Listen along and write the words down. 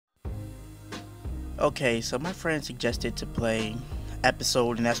Okay, so my friend suggested to play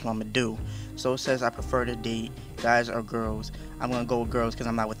episode, and that's what I'm gonna do. So it says I prefer to date guys or girls. I'm gonna go with girls because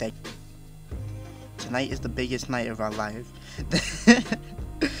I'm not with that. Tonight is the biggest night of our life.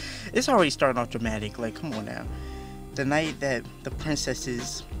 It's already starting off dramatic. Like, come on now. The night that the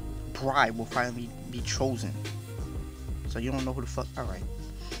princess's bride will finally be chosen. So you don't know who the fuck. Alright.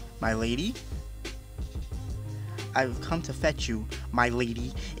 My lady, I've come to fetch you, my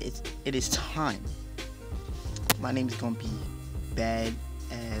lady. It is time. My name is gonna be Bad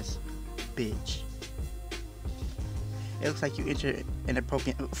Ass Bitch. It looks like you entered an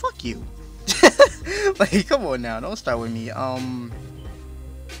appropriate. Fuck you. Like, come on now. Don't start with me.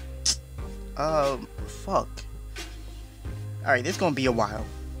 Fuck. Alright, this gonna be a while.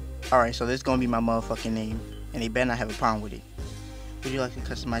 Alright, so this gonna be my motherfucking name. And they better not have a problem with it. Would you like to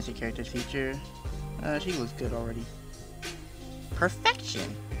customize your character's feature? She looks good already.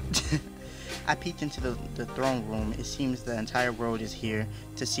 Perfection! I peeked into the throne room. It seems the entire world is here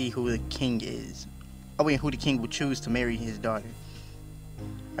to see who the king is. Oh wait, who the king will choose to marry his daughter.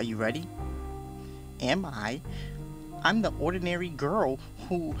 Are you ready? Am I? I'm the ordinary girl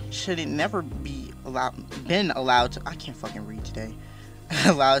who shouldn't never be been allowed to. I can't fucking read today.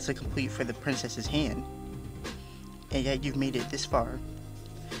 Allowed to complete for the princess's hand. And yet you've made it this far.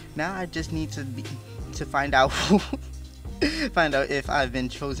 Now I just need to find out who, find out if I've been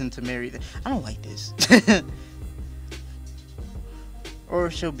chosen to marry them. I don't like this.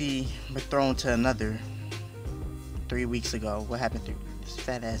 Or she'll be betrothed to another. 3 weeks ago, what happened to this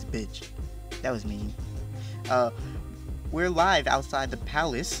fat ass bitch? That was mean. We're live outside the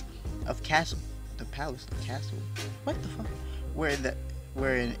palace of castle. The palace of castle. What the fuck? We're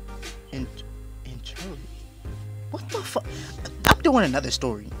in church. What the fuck? I'm doing another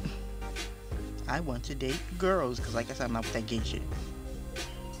story. I want to date girls because, like I said, I'm not with that gay shit.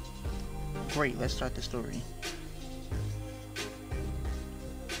 Great, let's start the story.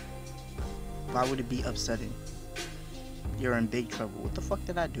 Why would it be upsetting? You're in big trouble. What the fuck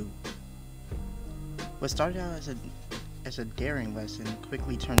did I do? What started out as a daring lesson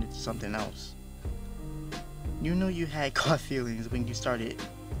quickly turned into something else. You knew you had caught feelings when you stared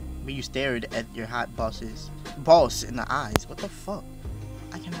at your hot boss in the eyes. What the fuck?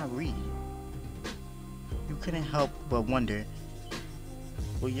 I cannot read. You couldn't help but wonder,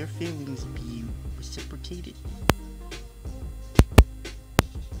 will your feelings be reciprocated?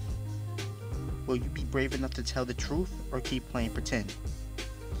 Will you be brave enough to tell the truth or keep playing pretend?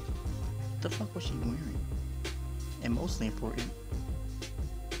 What the fuck was she wearing? And mostly important,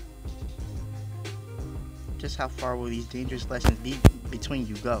 just how far will these dangerous lessons be between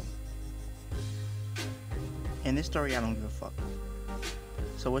you go? In this story, I don't give a fuck.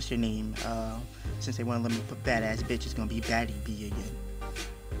 So what's your name? Since they want to let me put badass bitch, it's gonna be Baddie B again.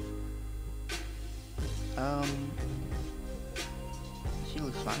 She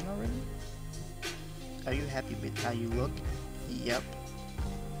looks fine already. Are you happy with how you look? Yep.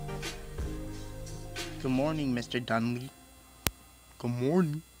 Good morning, Mr. Dunley. Good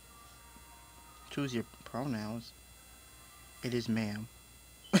morning. Choose your pronouns. It is ma'am.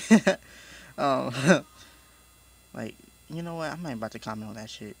 Like, you know what? I'm not about to comment on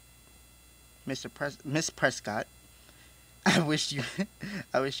that shit. Miss Prescott, I wish you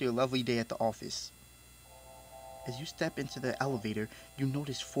a lovely day at the office. As you step into the elevator, you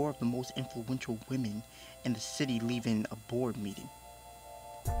notice 4 of the most influential women in the city leaving a board meeting.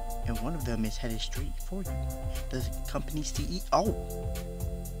 And one of them is headed straight for you. The company's CEO.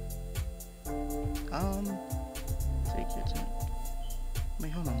 Take your time.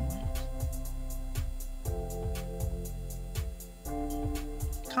 Wait, hold on.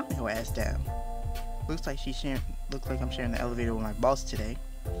 Calm your ass down. Looks like I'm sharing the elevator with my boss today.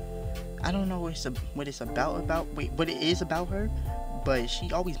 I don't know what it's about. Wait, what it is about her, but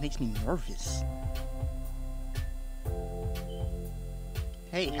she always makes me nervous.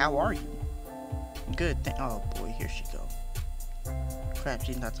 Hey, how are you? Good. Oh boy, here she go. Crap,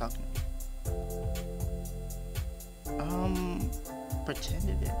 she's not talking to me.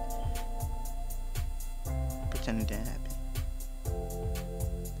 Pretended it didn't happen.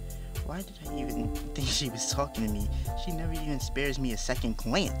 Why did I even think she was talking to me? She never even spares me a second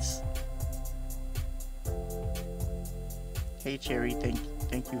glance. Hey Cherry,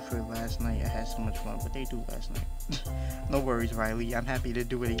 thank you for last night. I had so much fun. What they do last night? No worries, Riley. I'm happy to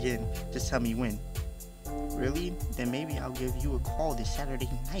do it again. Just tell me when. Really? Then maybe I'll give you a call this Saturday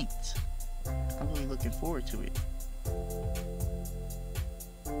night. I'm really looking forward to it.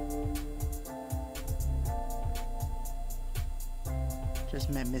 Just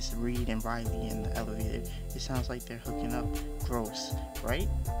met Miss Reed and Riley in the elevator. It sounds like they're hooking up. Gross, right?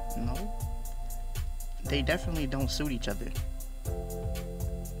 No? They definitely don't suit each other.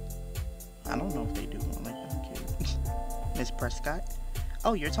 I don't know if they do. I'm like, okay. Miss Prescott?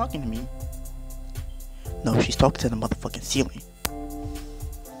 Oh, you're talking to me? No, she's talking to the motherfucking ceiling.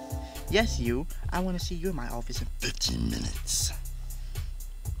 Yes, you. I want to see you in my office in 15 minutes.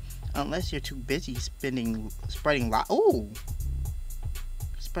 Unless you're too busy spreading lies. Oh!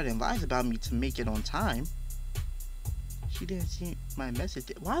 Spreading lies about me to make it on time. She didn't see my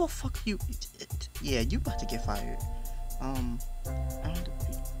message. Why the fuck you... Yeah, you about to get fired. I don't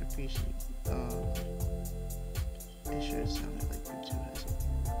appreciate... it sure sounded like you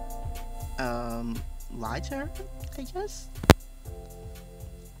two. Lie to her, I guess?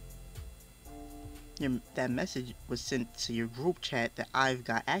 That message was sent to your group chat that I've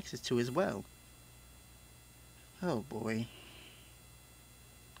got access to as well. Oh boy.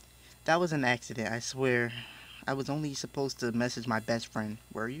 That was an accident, I swear. I was only supposed to message my best friend,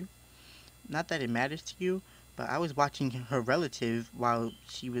 were you? Not that it matters to you, but I was watching her relative while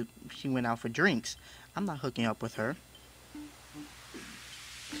she went out for drinks. I'm not hooking up with her.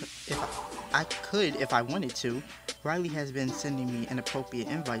 I could if I wanted to. Riley has been sending me inappropriate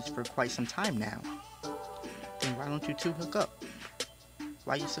invites for quite some time now. Then why don't you two hook up?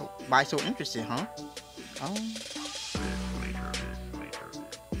 Why so interested, huh?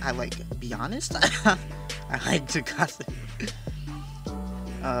 I like, be honest? I like to gossip.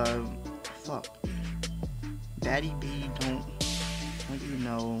 Fuck. Daddy B don't you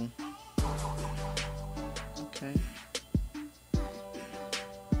know. Okay.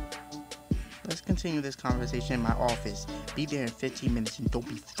 Let's continue this conversation in my office. Be there in 15 minutes and don't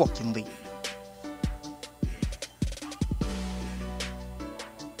be fucking late.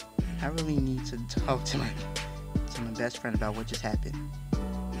 I really need to talk to my best friend about what just happened.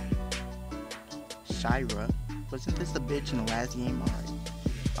 Shira, wasn't this the bitch in the last game?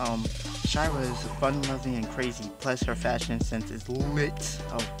 Alright. Shira is fun-loving and crazy, plus her fashion sense is lit.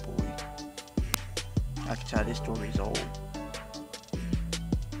 Oh boy. I can tell this story is old.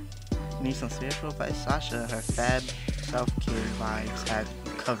 Need some spiritual advice? Sasha, her fab self-care vibes have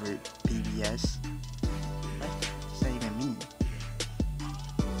covered BBS. What does that even mean?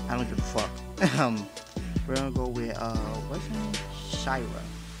 I don't give a fuck. We're gonna go with, what's her name? Shira.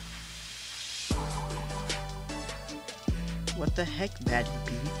 What the heck, Daddy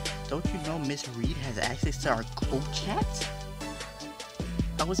B? Don't you know Miss Reed has access to our group chat?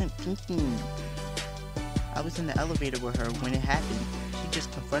 I wasn't thinking. I was in the elevator with her when it happened. She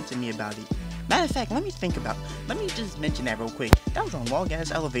just confronted me about it. Matter of fact, let me just mention that real quick. That was a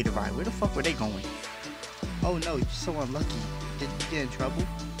long-ass elevator ride. Where the fuck were they going? Oh no, you're so unlucky. Did you get in trouble?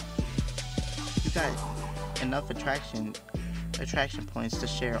 You got enough attraction points to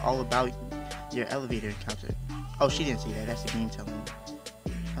share all about your elevator encounter. Oh, she didn't see that. That's the game telling me.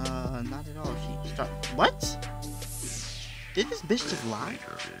 Not at all. What? Did this bitch just lie?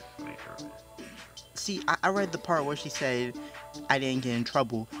 See, I read the part where she said I didn't get in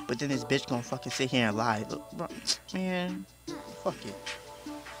trouble, but then this bitch gonna fucking sit here and lie. Look, bro, man, fuck it.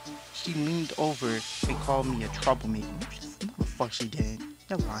 She leaned over and called me a troublemaker. What the fuck she did?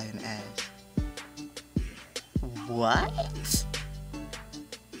 You lying ass. What?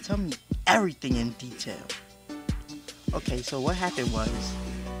 Tell me everything in detail. Okay, so what happened was,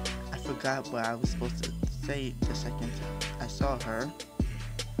 I forgot what I was supposed to say the second I saw her.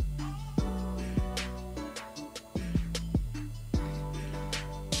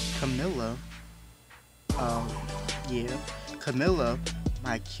 Camilla, yeah, Camilla,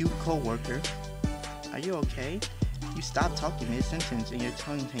 my cute co-worker. Are you okay? You stopped talking mid-sentence and your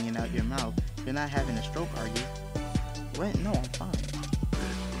tongue hanging out your mouth. You're not having a stroke, are you? What? No, I'm fine.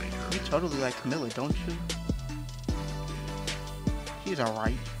 You totally like Camilla, don't you? She's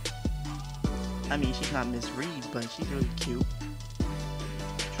alright. I mean, she's not Miss Reed, but she's really cute.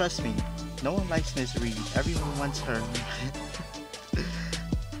 Trust me, no one likes Miss Reed. Everyone wants her.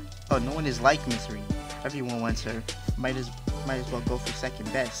 Oh, no one is like Miss Reed. Everyone wants her. Might as well go for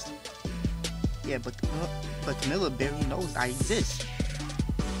second best. Yeah, but Camilla barely knows I exist.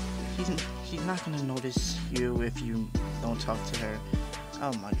 She's not gonna notice you if you don't talk to her.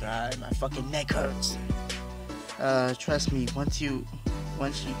 Oh my god, my fucking neck hurts. Trust me, once she do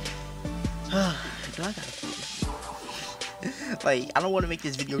I gotta play this video? Like, I don't want to make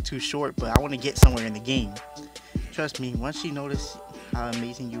this video too short, but I want to get somewhere in the game. Trust me, once she notices how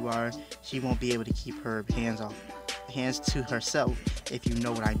amazing you are, she won't be able to keep her hands to herself, if you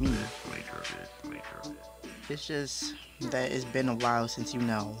know what I mean. It's just that it's been a while since you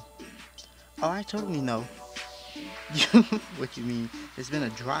know. Oh, I totally know. What you mean? It's been a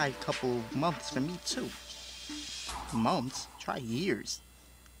dry couple months for me too. Months? Try years.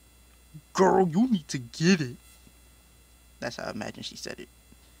 Girl, you need to get it. That's how I imagine she said it.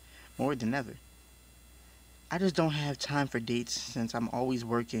 More than ever. I just don't have time for dates since I'm always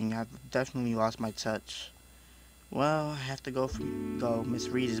working. I've definitely lost my touch. Well, I have to go. Miss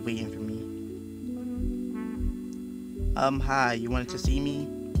Reed is waiting for me. Hi, you wanted to see me?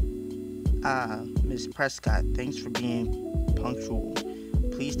 Ah, Miss Prescott, thanks for being punctual.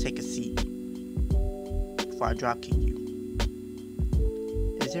 Please take a seat before I drop kick you.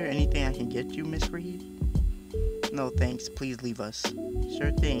 Is there anything I can get you, Miss Reed? No, thanks. Please leave us.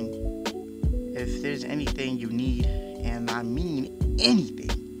 Sure thing. If there's anything you need, and I mean anything,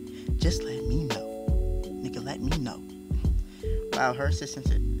 just let me know. Nigga, let me know. Wow, her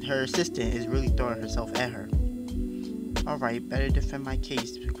assistant is really throwing herself at her. Alright, better defend my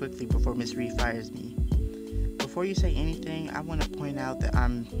case quickly before Miss Reed fires me. Before you say anything, I want to point out that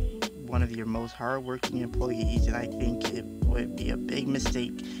I'm one of your most hard-working employees, and I think it would be a big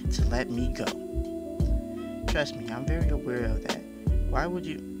mistake to let me go. Trust me, I'm very aware of that. Why would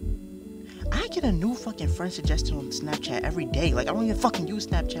you... I get a new fucking friend suggestion on Snapchat every day. Like, I don't even fucking use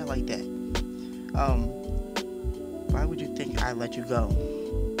Snapchat like that. Why would you think I let you go?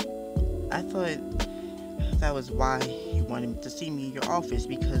 I thought that was why you wanted to see me in your office,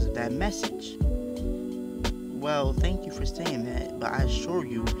 because of that message. Well, thank you for saying that, but I assure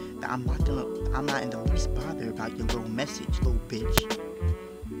you that I'm not in the least bothered about your little message, little bitch.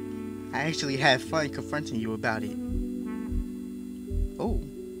 I actually had fun confronting you about it. Oh,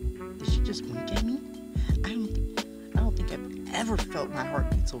 did she just wink at me? I don't think I've ever felt my heart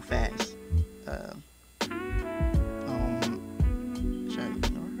beat so fast. Should I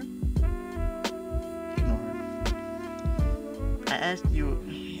ignore her? Ignore her. I asked you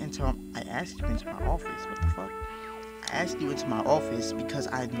into my office. What the fuck? I asked you into my office because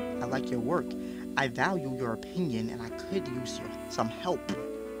I like your work. I value your opinion, and I could use some help.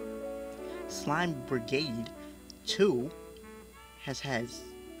 Slime Brigade 2 has had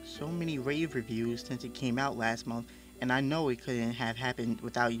so many rave reviews since it came out last month, and I know it couldn't have happened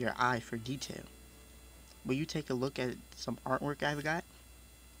without your eye for detail. Will you take a look at some artwork I've got?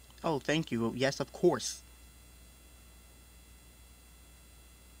 Oh, thank you. Yes, of course.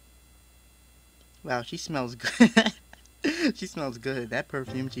 Wow, she smells good. She smells good. That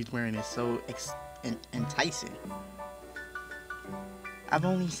perfume she's wearing is so enticing.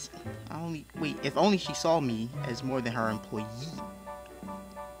 Wait, if only she saw me as more than her employee.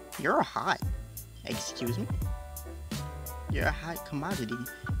 You're hot. Excuse me? You're a hot commodity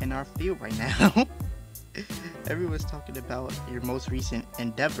in our field right now. Everyone's talking about your most recent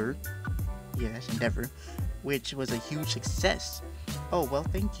endeavor. Yeah, that's endeavor. Which was a huge success. Oh, well,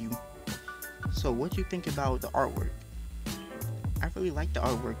 thank you. So, what do you think about the artwork? I really like the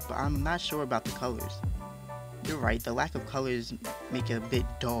artwork, but I'm not sure about the colors. You're right, the lack of colors make it a bit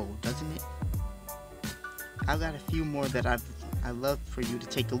dull, doesn't it? I've got a few more that I'd love for you to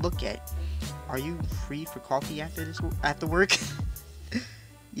take a look at. Are you free for coffee after work?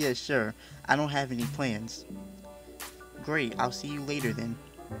 Yeah, sure. I don't have any plans. Great, I'll see you later then.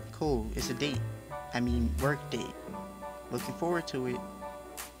 Cool, it's a date. I mean, work date. Looking forward to it.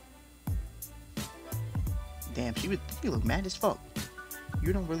 Damn, she look mad as fuck.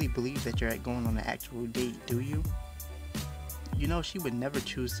 You don't really believe that you're going on an actual date, do you? You know, she would never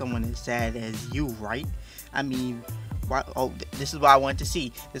choose someone as sad as you, right? I mean, why? Oh, this is what I wanted to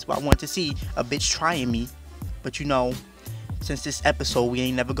see. This is what I wanted to see. A bitch trying me. But you know, since this episode, we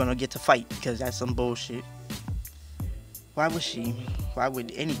ain't never gonna get to fight because that's some bullshit. Why would she? Why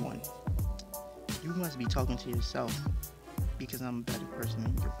would anyone? You must be talking to yourself because I'm a better person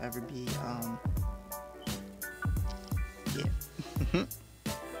than you'll ever be. Yeah.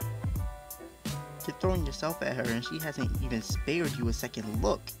 You're throwing yourself at her and she hasn't even spared you a second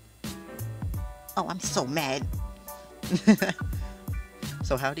look. Oh, I'm so mad.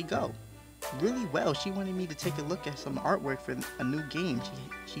 So how'd it go? Really well. She wanted me to take a look at some artwork for a new game.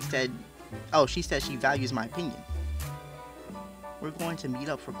 She said she values my opinion. We're going to meet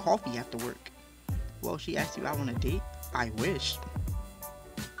up for coffee after work. Well, she asked you out on a date? I wish.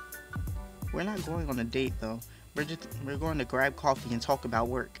 We're not going on a date though. We're going to grab coffee and talk about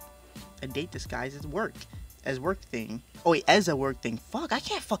work. A date disguised as work. As a work thing. Fuck, I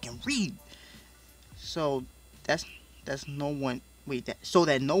can't fucking read. So that's no one. Wait, so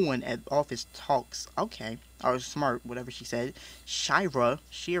that no one at office talks. Okay, or smart, whatever she said. Shira.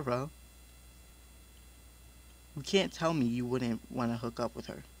 You can't tell me you wouldn't want to hook up with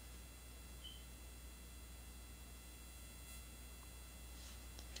her.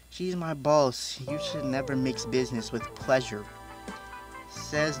 She's my boss. You should never mix business with pleasure.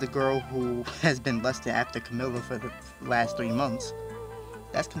 Says the girl who has been lusting after Camilla for the last 3 months.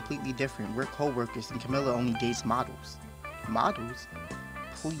 That's completely different. We're co-workers and Camilla only dates models. Models?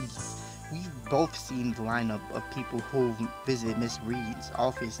 Please. We've both seen the lineup of people who visit Miss Reed's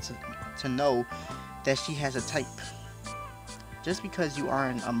office to know that she has a type. Just because you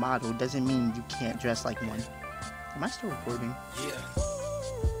aren't a model doesn't mean you can't dress like one. Am I still recording? Yeah.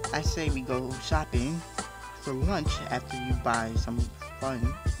 I say we go shopping for lunch after you buy some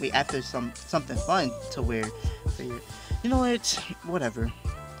fun. Wait, after something fun to wear for your... You know what? Whatever.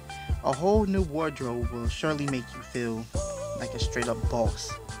 A whole new wardrobe will surely make you feel like a straight up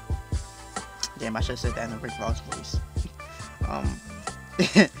boss. Damn, I should have said that in a Rick Ross voice.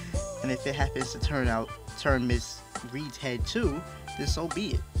 And if it happens to turn Miss Reed's head too, then so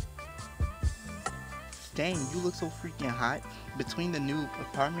be it. Dang, you look so freaking hot. Between the new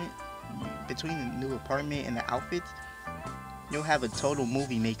apartment and the outfits, you'll have a total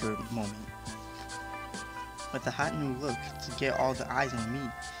movie maker moment. With a hot new look to get all the eyes on me,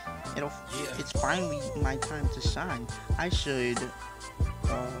 it's finally my time to shine. I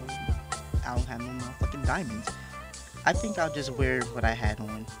don't have no motherfucking diamonds. I think I'll just wear what I had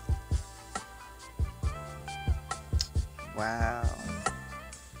on. Wow.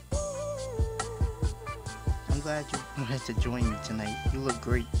 I'm glad you wanted to join me tonight. You look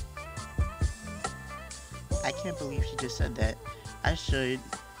great. I can't believe she just said that. I should.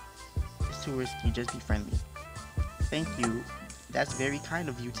 It's too risky. Just be friendly. Thank you. That's very kind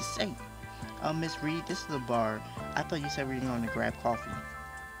of you to say. Miss Reed, this is a bar. I thought you said we were going to grab coffee.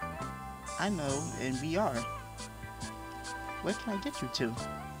 I know, and we are. Where can I get you to?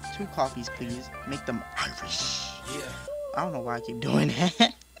 2 coffees, please. Make them Irish. Yeah. I don't know why I keep doing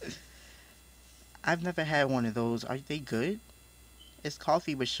that. I've never had one of those. Are they good? It's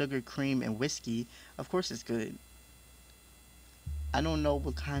coffee with sugar, cream, and whiskey. Of course it's good. I don't know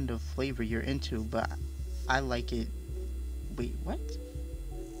what kind of flavor you're into, but I like it. Wait, what?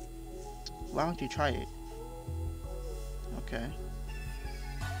 Why don't you try it? Okay.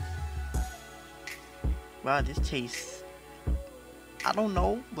 Wow, this tastes... I don't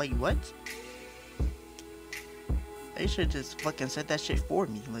know. Like, what? They should just fucking set that shit for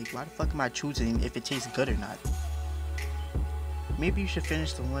me. Like, why the fuck am I choosing if it tastes good or not? Maybe you should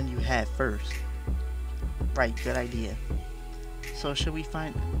finish the one you had first. Right, good idea. So, should we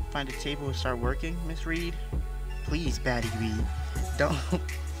find a table and start working, Miss Reed? Please, Batty Reed. Don't...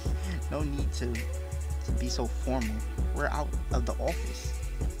 No need to be so formal. We're out of the office.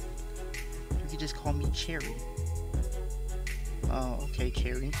 You can just call me Cherry. Oh, okay,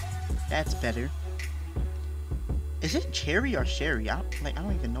 Cherry. That's better. Is it Cherry or Sherry? I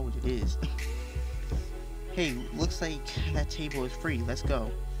don't even know what it is. Hey, looks like that table is free. Let's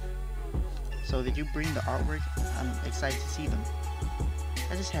go. So, did you bring the artwork? I'm excited to see them.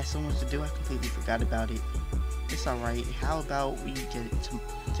 I just had so much to do, I completely forgot about it. It's alright. How about we get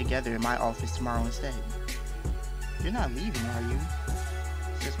together in my office tomorrow instead? You're not leaving, are you?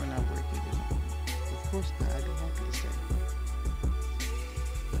 Just when I work with you. Of course not. I'd be happy to stay.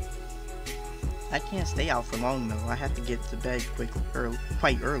 I can't stay out for long though. I have to get to bed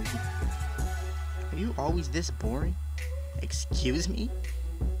quite early. Are you always this boring? Excuse me?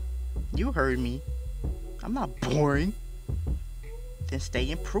 You heard me. I'm not boring. Then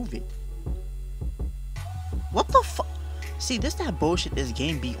stay and prove it. What the fuck? See, this that bullshit this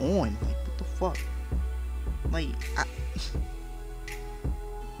game be on. Like, what the fuck? Like,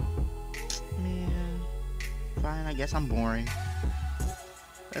 man. Fine, I guess I'm boring.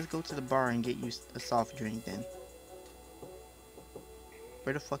 Let's go to the bar and get you a soft drink then.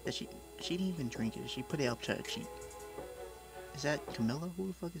 Where the fuck did she didn't even drink it. She put it up to her cheek. Is that Camilla? Who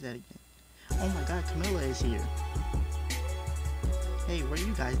the fuck is that again? Oh my god, Camilla is here. Hey, what are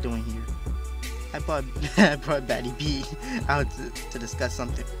you guys doing here? I brought Batty B out to discuss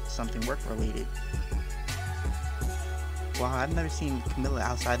something work related. Wow, I've never seen Camilla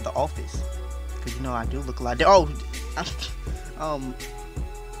outside the office. Cause you know I do look a lot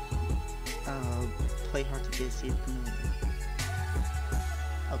play hard to get safe.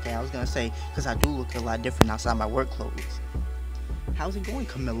 Okay, I was gonna say, cause I do look a lot different outside my work clothes. How's it going,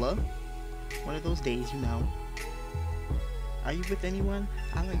 Camilla? One of those days, you know. Are you with anyone?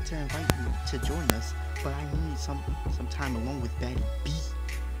 I'd like to invite you to join us, but I need some time alone with Batty B.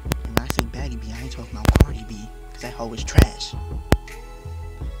 And when I say Batty B, I ain't talking about Cardi B, cause that hoe is trash.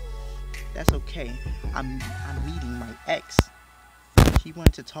 That's okay. I'm meeting my ex. She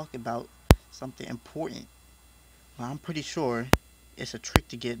wanted to talk about something important. Well, I'm pretty sure it's a trick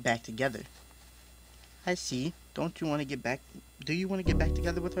to get back together. I see. Don't you want to get back? Do you want to get back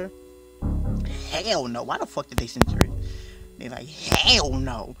together with her? Hell no. Why the fuck did they censor it? They're like, hell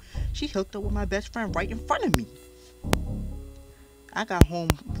no. She hooked up with my best friend right in front of me. I got home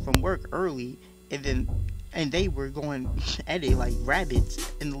from work early, and they were going at it like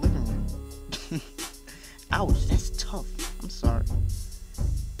rabbits in the living room. Ouch, that's tough. I'm sorry.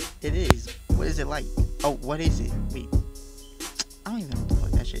 It is. What is it like? Oh, what is it? Wait. I don't even know what the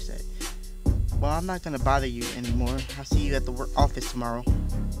fuck that shit said. Well, I'm not gonna bother you anymore. I'll see you at the work office tomorrow.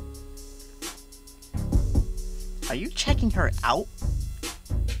 Are you checking her out?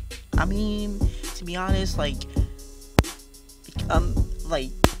 I mean, to be honest, like,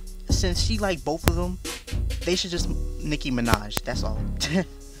 since she like both of them, they should just Nicki Minaj. That's all.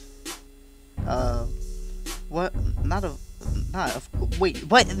 What? Wait,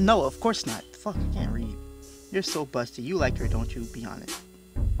 what? No, of course not. Fuck, I can't read. You're so busted. You like her, don't you? Be honest.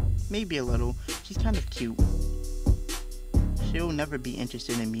 Maybe a little. She's kind of cute. She'll never be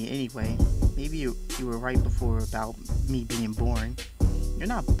interested in me anyway. Maybe you were right before about me being boring. You're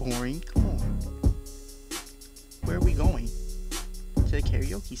not boring. Come on. Where are we going? To the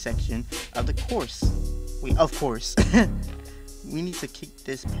karaoke section of the course. Wait, of course. We need to kick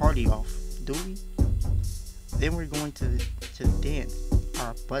this party off, do we? Then we're going to dance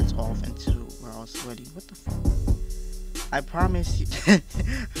our butts off until we're all sweaty. What the fuck? I promise you,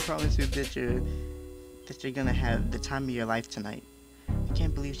 I promise you that you're gonna have the time of your life tonight. I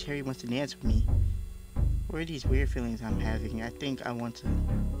can't believe Cherry wants to dance with me. What are these weird feelings I'm having? I think I want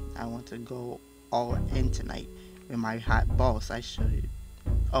to go all in tonight with my hot boss. I should.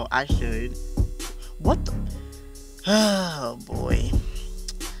 Oh, I should. What the? Oh boy.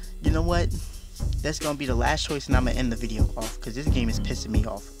 You know what? That's gonna be the last choice, and I'm gonna end the video off because this game is pissing me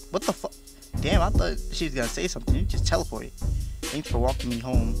off. What the fuck? Damn, I thought she was gonna say something. You just teleported. Thanks for walking me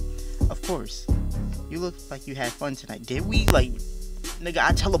home. Of course. You look like you had fun tonight. Did we? Like, nigga,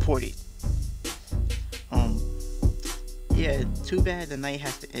 I teleported. Yeah, too bad the night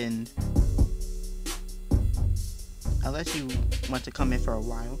has to end. Unless you want to come in for a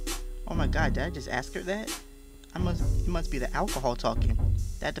while. Oh my god, did I just ask her that? It must be the alcohol talking.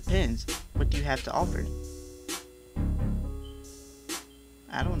 That depends. What do you have to offer?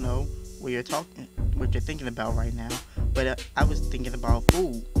 I don't know what you're thinking about right now, but I was thinking about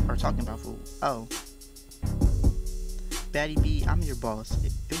food, or talking about food. Oh. Batty B, I'm your boss.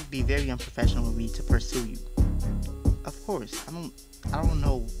 It would be very unprofessional of me to pursue you. Of course, I don't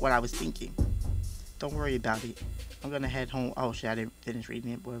know what I was thinking. Don't worry about it. I'm gonna head home. Oh shit, I didn't finish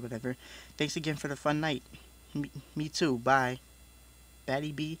reading it, but whatever. Thanks again for the fun night. Me too. Bye.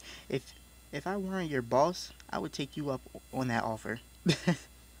 Batty B, if I weren't your boss, I would take you up on that offer.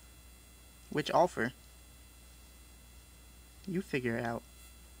 Which offer? You figure it out.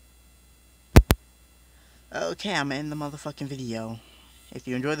 Okay, I'm gonna end the motherfucking video. If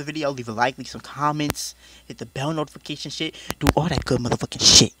you enjoyed the video, leave a like, leave some comments, hit the bell notification shit, do all that good motherfucking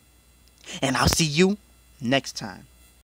shit. And I'll see you next time.